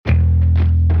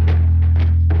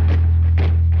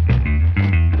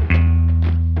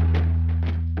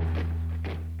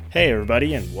Hey,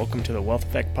 everybody, and welcome to the Wealth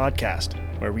Effect Podcast,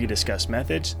 where we discuss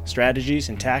methods, strategies,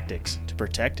 and tactics to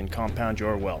protect and compound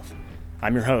your wealth.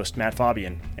 I'm your host, Matt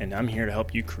Fabian, and I'm here to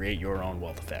help you create your own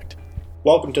wealth effect.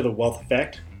 Welcome to the Wealth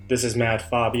Effect. This is Matt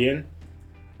Fabian.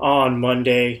 On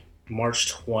Monday,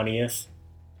 March 20th,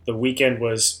 the weekend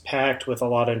was packed with a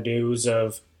lot of news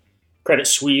of Credit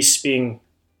Suisse being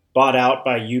bought out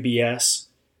by UBS.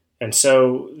 And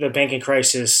so the banking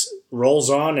crisis rolls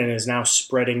on and is now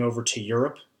spreading over to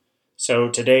Europe. So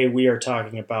today we are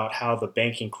talking about how the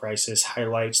banking crisis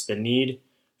highlights the need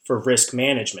for risk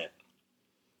management.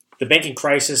 The banking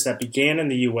crisis that began in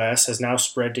the US has now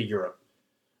spread to Europe.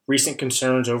 Recent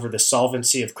concerns over the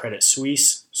solvency of Credit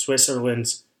Suisse,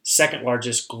 Switzerland's second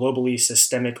largest globally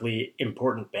systemically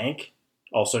important bank,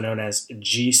 also known as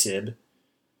G-SIB,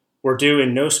 were due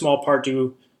in no small part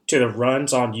due to the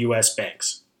runs on US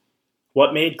banks.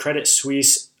 What made Credit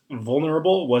Suisse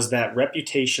vulnerable was that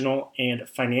reputational and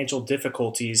financial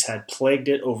difficulties had plagued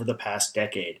it over the past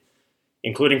decade,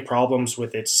 including problems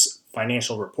with its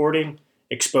financial reporting,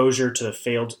 exposure to the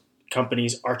failed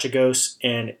companies Archegos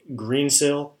and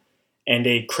Greensill, and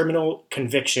a criminal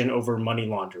conviction over money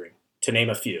laundering, to name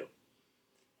a few.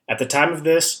 At the time of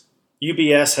this,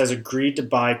 UBS has agreed to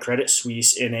buy Credit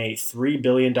Suisse in a $3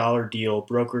 billion deal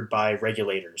brokered by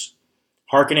regulators,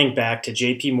 harkening back to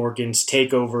JP Morgan's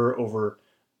takeover over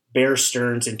Bear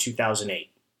Stearns in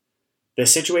 2008. The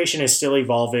situation is still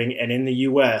evolving, and in the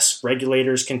U.S.,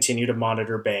 regulators continue to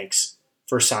monitor banks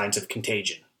for signs of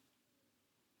contagion.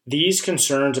 These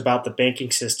concerns about the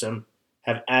banking system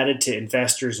have added to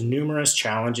investors numerous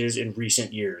challenges in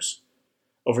recent years.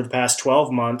 Over the past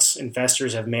 12 months,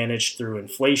 investors have managed through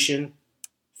inflation,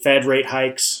 Fed rate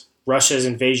hikes, Russia's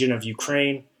invasion of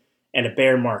Ukraine, and a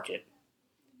bear market.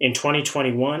 In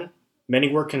 2021, many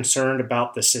were concerned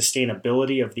about the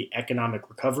sustainability of the economic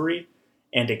recovery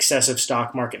and excessive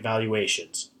stock market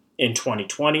valuations. In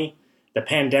 2020, the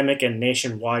pandemic and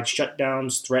nationwide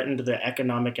shutdowns threatened the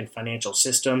economic and financial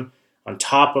system on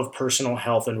top of personal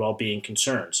health and well-being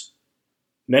concerns.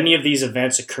 Many of these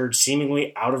events occurred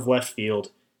seemingly out of left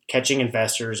field, catching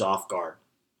investors off guard.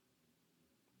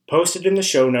 Posted in the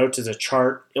show notes is a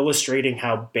chart illustrating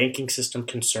how banking system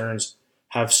concerns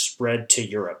have spread to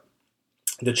Europe.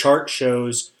 The chart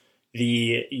shows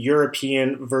the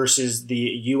European versus the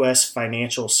U.S.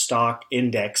 financial stock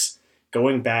index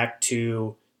going back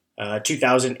to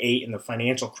 2008 in the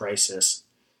financial crisis.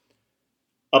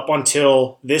 Up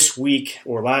until this week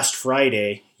or last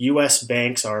Friday, U.S.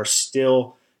 banks are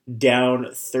still down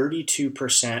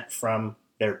 32% from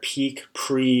their peak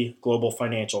pre-global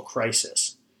financial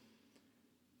crisis.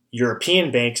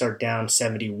 European banks are down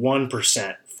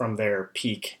 71% from their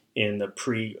peak in the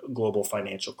pre-global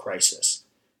financial crisis.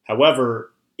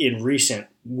 However, in recent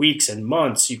weeks and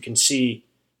months, you can see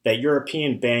that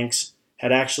European banks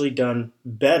had actually done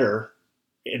better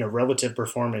in a relative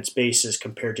performance basis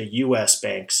compared to U.S.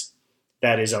 banks.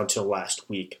 That is until last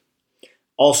week.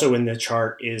 Also in the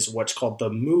chart is what's called the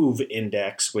MOVE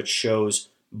Index, which shows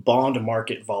bond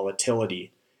market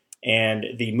volatility.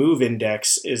 And the MOVE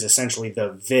Index is essentially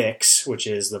the VIX, which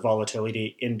is the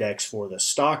volatility index for the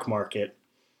stock market,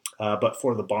 but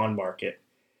for the bond market.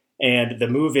 And the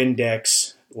MOVE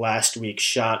Index last week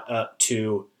shot up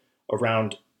to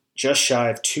around just shy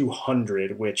of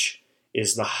 200, which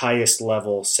is the highest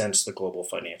level since the global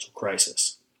financial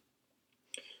crisis.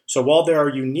 So while there are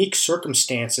unique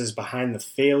circumstances behind the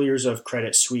failures of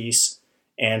Credit Suisse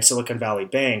and Silicon Valley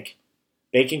Bank,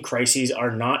 banking crises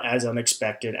are not as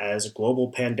unexpected as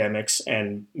global pandemics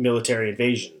and military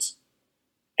invasions.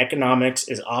 Economics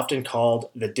is often called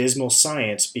the dismal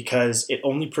science because it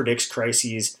only predicts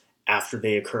crises after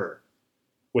they occur.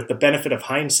 With the benefit of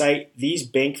hindsight, these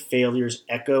bank failures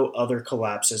echo other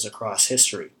collapses across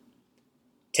history.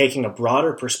 Taking a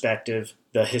broader perspective,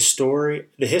 the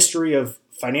history of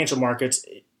financial markets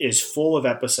is full of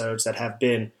episodes that have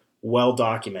been well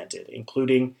documented,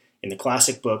 including in the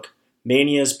classic book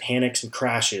Manias, Panics, and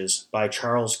Crashes by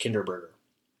Charles Kinderberger.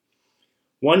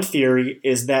 One theory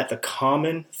is that the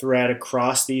common thread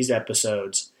across these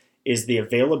episodes is the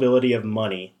availability of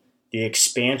money, the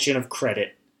expansion of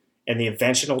credit, and the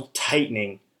eventual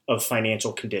tightening of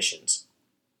financial conditions.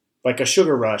 Like a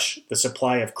sugar rush, the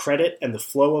supply of credit and the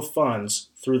flow of funds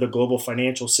through the global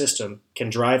financial system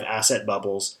can drive asset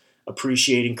bubbles,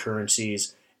 appreciating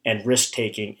currencies, and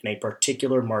risk-taking in a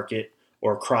particular market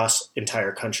or across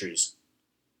entire countries.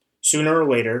 Sooner or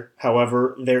later,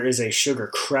 however, there is a sugar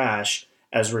crash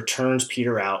as returns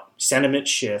peter out, sentiment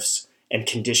shifts, and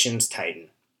conditions tighten.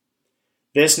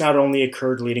 This not only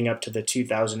occurred leading up to the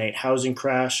 2008 housing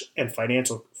crash and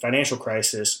financial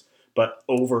crisis, but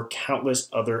over countless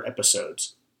other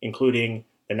episodes. including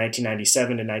the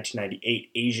 1997 to 1998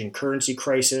 Asian currency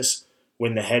crisis,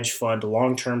 when the hedge fund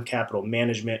long-term capital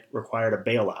management required a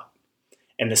bailout,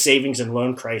 and the savings and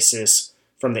loan crisis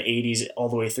from the 80s all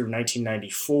the way through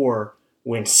 1994,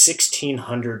 when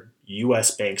 1,600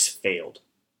 U.S. banks failed.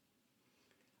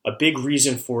 A big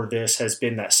reason for this has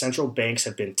been that central banks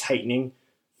have been tightening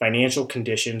financial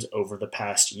conditions over the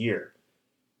past year.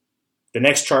 The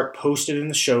next chart posted in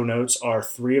the show notes are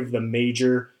three of the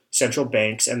major central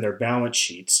banks and their balance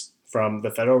sheets, from the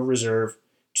Federal Reserve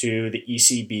to the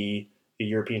ECB, the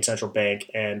European Central Bank,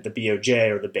 and the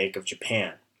BOJ, or the Bank of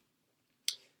Japan.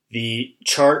 The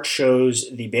chart shows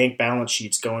the bank balance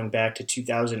sheets going back to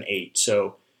 2008.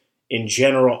 So in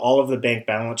general, all of the bank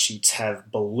balance sheets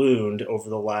have ballooned over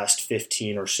the last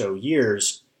 15 or so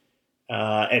years,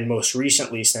 and most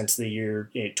recently since the year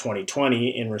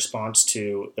 2020 in response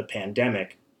to the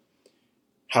pandemic.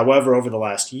 However, over the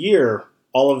last year,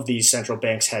 all of these central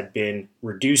banks had been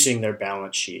reducing their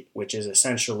balance sheet, which is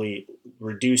essentially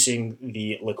reducing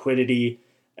the liquidity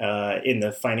in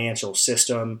the financial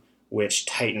system, which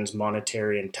tightens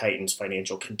monetary and tightens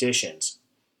financial conditions.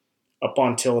 Up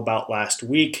until about last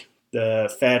week,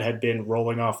 the Fed had been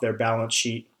rolling off their balance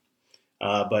sheet,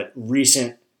 but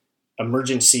recent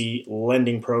emergency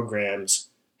lending programs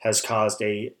has caused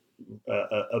a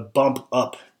bump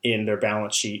up in their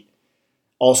balance sheet.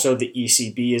 Also, the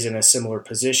ECB is in a similar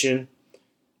position.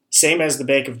 Same as the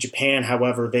Bank of Japan,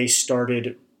 however, they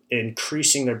started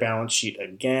increasing their balance sheet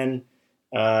again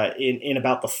in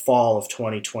about the fall of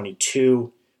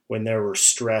 2022, when there were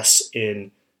stress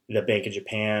in the Bank of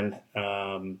Japan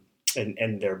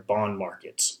and their bond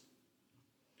markets.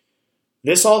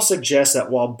 This all suggests that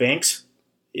while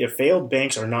failed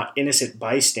banks are not innocent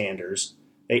bystanders,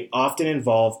 they often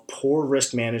involve poor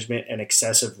risk management and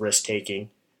excessive risk taking.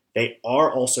 They are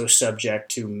also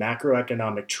subject to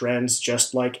macroeconomic trends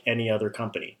just like any other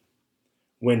company.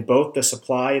 When both the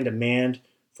supply and demand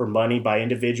for money by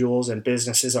individuals and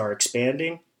businesses are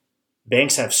expanding,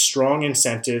 banks have strong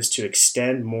incentives to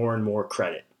extend more and more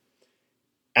credit.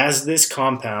 As this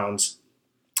compounds,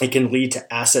 it can lead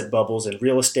to asset bubbles in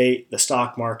real estate, the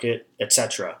stock market,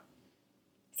 etc.,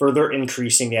 further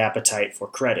increasing the appetite for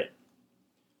credit.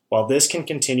 While this can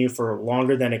continue for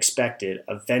longer than expected,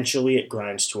 eventually it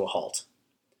grinds to a halt.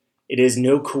 It is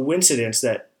no coincidence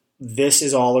that this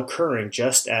is all occurring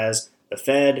just as the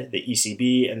Fed, the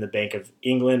ECB, and the Bank of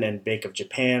England and Bank of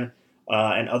Japan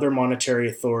and other monetary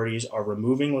authorities are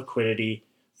removing liquidity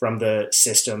from the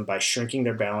system by shrinking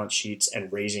their balance sheets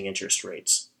and raising interest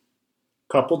rates.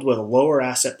 Coupled with lower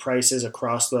asset prices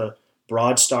across the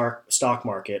broad stock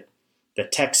market, the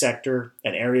tech sector,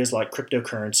 and areas like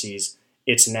cryptocurrencies,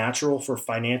 it's natural for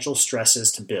financial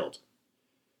stresses to build.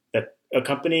 The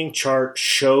accompanying chart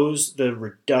shows the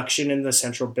reduction in the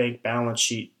central bank balance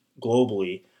sheet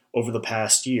globally over the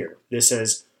past year. This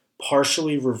has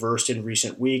partially reversed in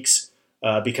recent weeks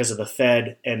because of the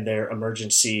Fed and their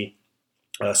emergency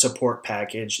support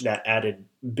package that added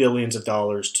billions of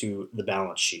dollars to the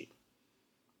balance sheet.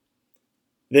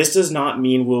 This does not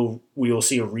mean we will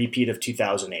see a repeat of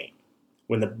 2008,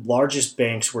 when the largest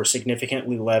banks were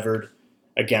significantly levered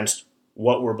against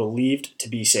what were believed to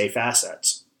be safe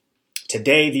assets.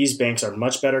 Today, these banks are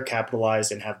much better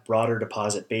capitalized and have broader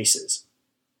deposit bases.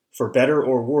 For better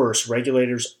or worse,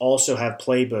 regulators also have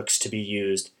playbooks to be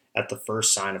used at the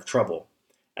first sign of trouble,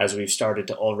 as we've started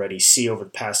to already see over the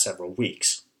past several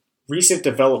weeks. Recent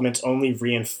developments only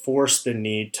reinforce the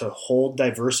need to hold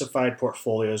diversified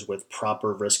portfolios with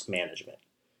proper risk management.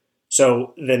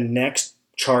 So the next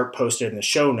chart posted in the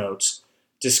show notes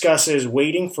discusses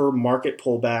waiting for market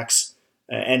pullbacks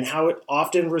and how it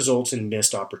often results in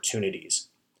missed opportunities.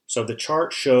 So the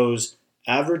chart shows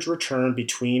average return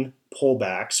between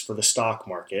pullbacks for the stock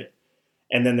market,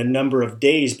 and then the number of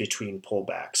days between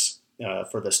pullbacks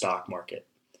for the stock market,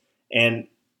 and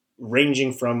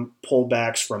ranging from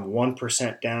pullbacks from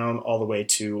 1% down all the way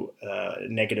to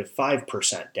negative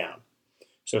 5% down.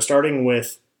 So starting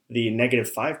with the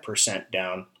negative 5%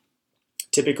 down,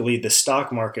 typically the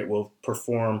stock market will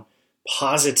perform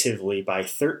positively by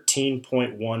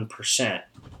 13.1%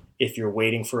 if you're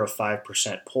waiting for a 5%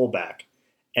 pullback.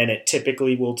 And it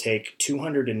typically will take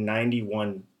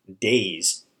 291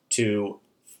 days to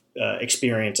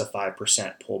experience a 5%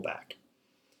 pullback.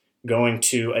 Going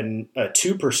to a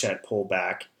 2%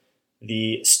 pullback,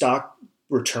 the stock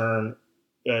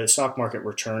market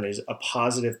return is a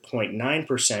positive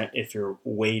 0.9% if you're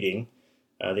waiting,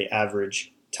 the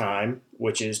average time,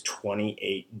 which is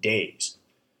 28 days.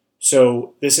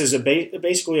 So this is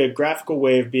basically a graphical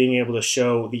way of being able to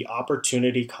show the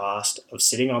opportunity cost of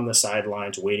sitting on the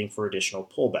sidelines waiting for additional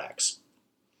pullbacks.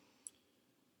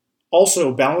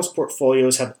 Also, balanced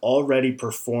portfolios have already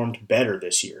performed better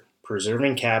this year,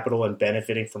 preserving capital and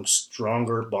benefiting from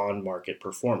stronger bond market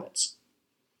performance.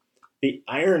 The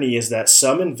irony is that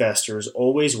some investors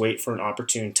always wait for an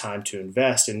opportune time to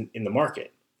invest in the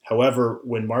market. However,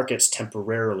 when markets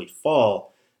temporarily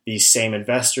fall, these same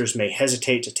investors may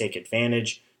hesitate to take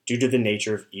advantage due to the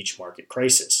nature of each market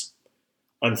crisis.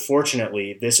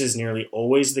 Unfortunately, this is nearly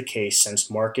always the case since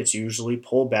markets usually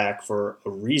pull back for a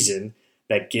reason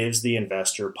that gives the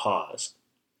investor pause.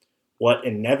 What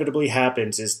inevitably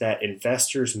happens is that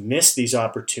investors miss these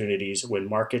opportunities when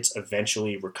markets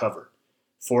eventually recover,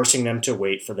 forcing them to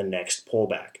wait for the next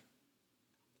pullback.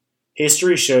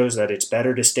 History shows that it's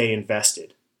better to stay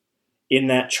invested. In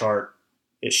that chart,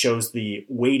 it shows the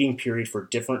waiting period for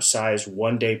different size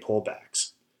one-day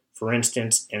pullbacks. For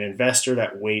instance, an investor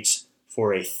that waits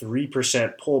for a 3%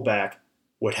 pullback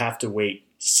would have to wait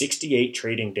 68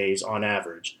 trading days on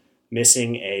average,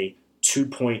 missing a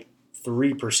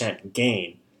 2.3%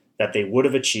 gain that they would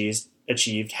have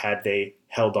achieved had they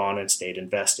held on and stayed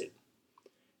invested.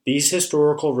 These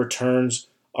historical returns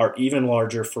are even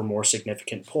larger for more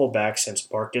significant pullbacks since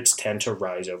markets tend to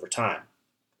rise over time.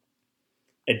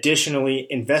 Additionally,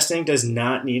 investing does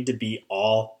not need to be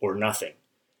all or nothing.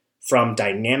 From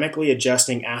dynamically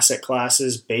adjusting asset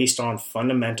classes based on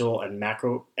fundamental and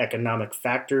macroeconomic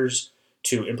factors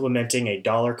to implementing a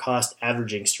dollar-cost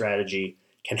averaging strategy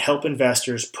can help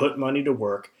investors put money to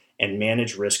work and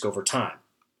manage risk over time.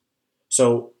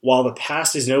 So, while the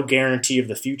past is no guarantee of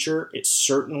the future, it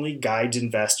certainly guides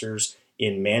investors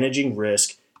in managing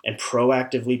risk and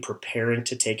proactively preparing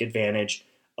to take advantage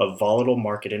of volatile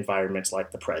market environments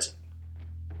like the present.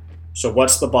 So,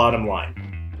 what's the bottom line?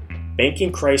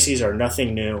 Banking crises are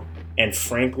nothing new and,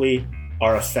 frankly,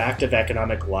 are a fact of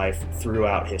economic life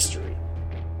throughout history.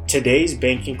 Today's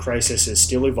banking crisis is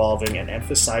still evolving and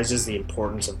emphasizes the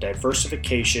importance of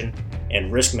diversification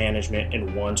and risk management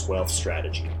in one's wealth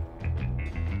strategy.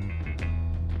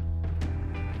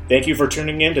 Thank you for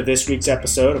tuning in to this week's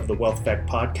episode of the Wealth Effect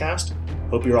Podcast.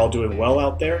 Hope you're all doing well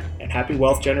out there, and happy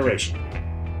wealth generation.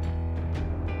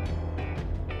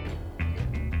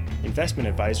 Investment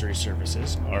advisory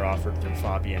services are offered through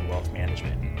Fabian Wealth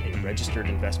Management, a registered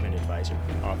investment advisor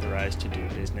authorized to do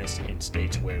business in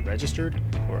states where registered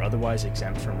or otherwise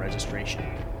exempt from registration.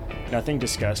 Nothing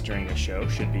discussed during the show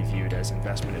should be viewed as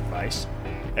investment advice.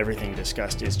 Everything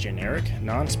discussed is generic,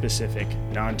 non-specific,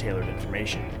 non-tailored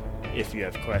information. If you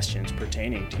have questions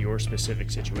pertaining to your specific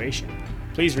situation,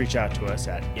 please reach out to us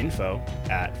at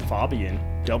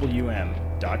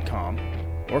info@fabianwm.com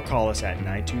or call us at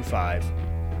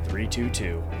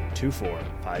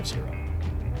 925-322-2450.